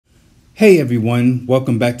Hey everyone,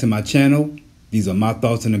 welcome back to my channel. These are my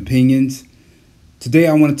thoughts and opinions. Today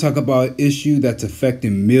I want to talk about an issue that's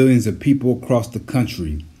affecting millions of people across the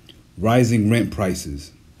country, rising rent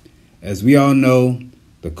prices. As we all know,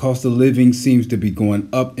 the cost of living seems to be going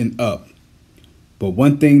up and up. But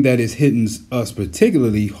one thing that is hitting us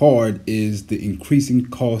particularly hard is the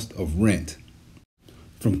increasing cost of rent.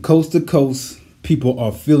 From coast to coast, people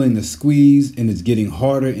are feeling the squeeze, and it's getting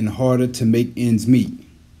harder and harder to make ends meet.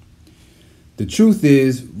 The truth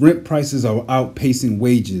is, rent prices are outpacing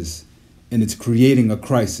wages, and it's creating a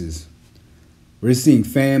crisis. We're seeing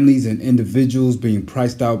families and individuals being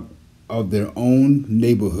priced out of their own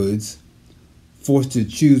neighborhoods, forced to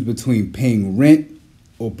choose between paying rent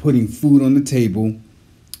or putting food on the table.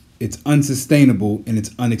 It's unsustainable and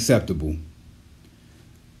it's unacceptable.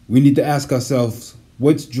 We need to ask ourselves,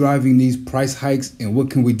 what's driving these price hikes and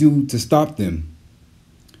what can we do to stop them?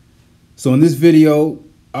 So in this video,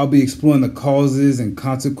 I'll be exploring the causes and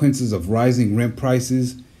consequences of rising rent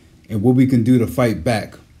prices and what we can do to fight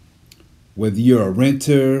back. Whether you're a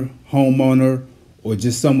renter, homeowner, or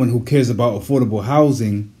just someone who cares about affordable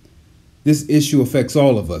housing, this issue affects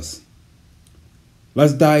all of us.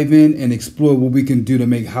 Let's dive in and explore what we can do to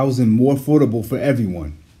make housing more affordable for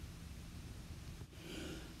everyone.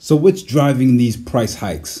 So what's driving these price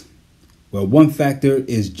hikes? Well, one factor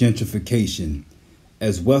is gentrification.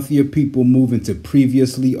 As wealthier people move into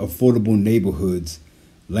previously affordable neighborhoods,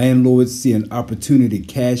 landlords see an opportunity to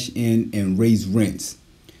cash in and raise rents.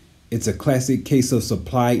 It's a classic case of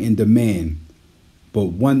supply and demand, but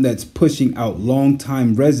one that's pushing out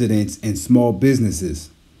long-time residents and small businesses.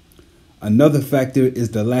 Another factor is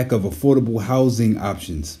the lack of affordable housing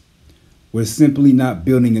options. We're simply not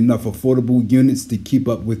building enough affordable units to keep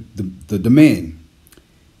up with the demand.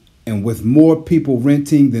 And with more people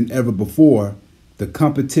renting than ever before, the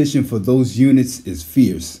competition for those units is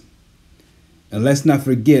fierce. And let's not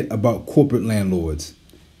forget about corporate landlords.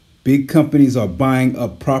 Big companies are buying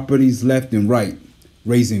up properties left and right,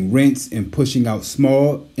 raising rents and pushing out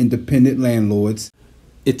small, independent landlords.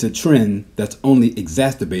 It's a trend that's only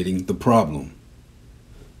exacerbating the problem.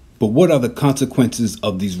 But what are the consequences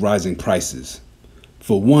of these rising prices?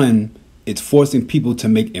 For one, it's forcing people to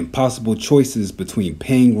make impossible choices between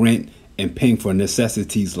paying rent and paying for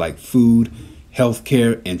necessities like food,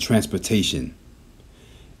 healthcare, and transportation.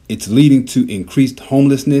 It's leading to increased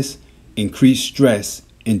homelessness, increased stress,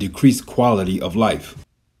 and decreased quality of life.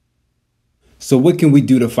 So what can we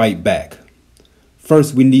do to fight back?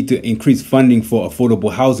 First, we need to increase funding for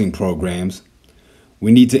affordable housing programs.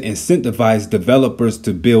 We need to incentivize developers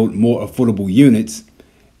to build more affordable units,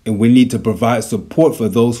 and we need to provide support for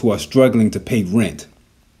those who are struggling to pay rent.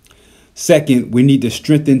 Second, we need to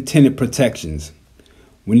strengthen tenant protections.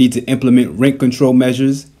 We need to implement rent control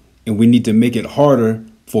measures, and we need to make it harder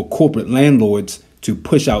for corporate landlords to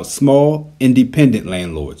push out small, independent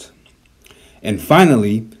landlords. And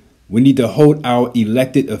finally, we need to hold our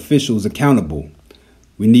elected officials accountable.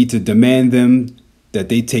 We need to demand them that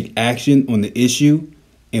they take action on the issue,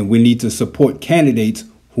 and we need to support candidates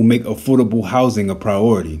who make affordable housing a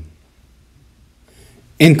priority.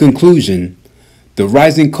 In conclusion, the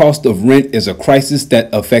rising cost of rent is a crisis that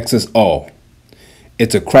affects us all.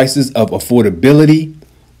 It's a crisis of affordability,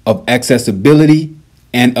 of accessibility,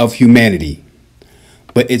 and of humanity.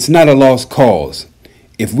 But it's not a lost cause.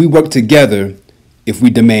 If we work together, if we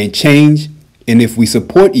demand change, and if we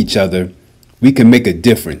support each other, we can make a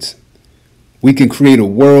difference. We can create a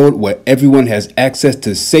world where everyone has access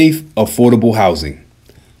to safe, affordable housing.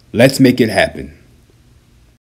 Let's make it happen.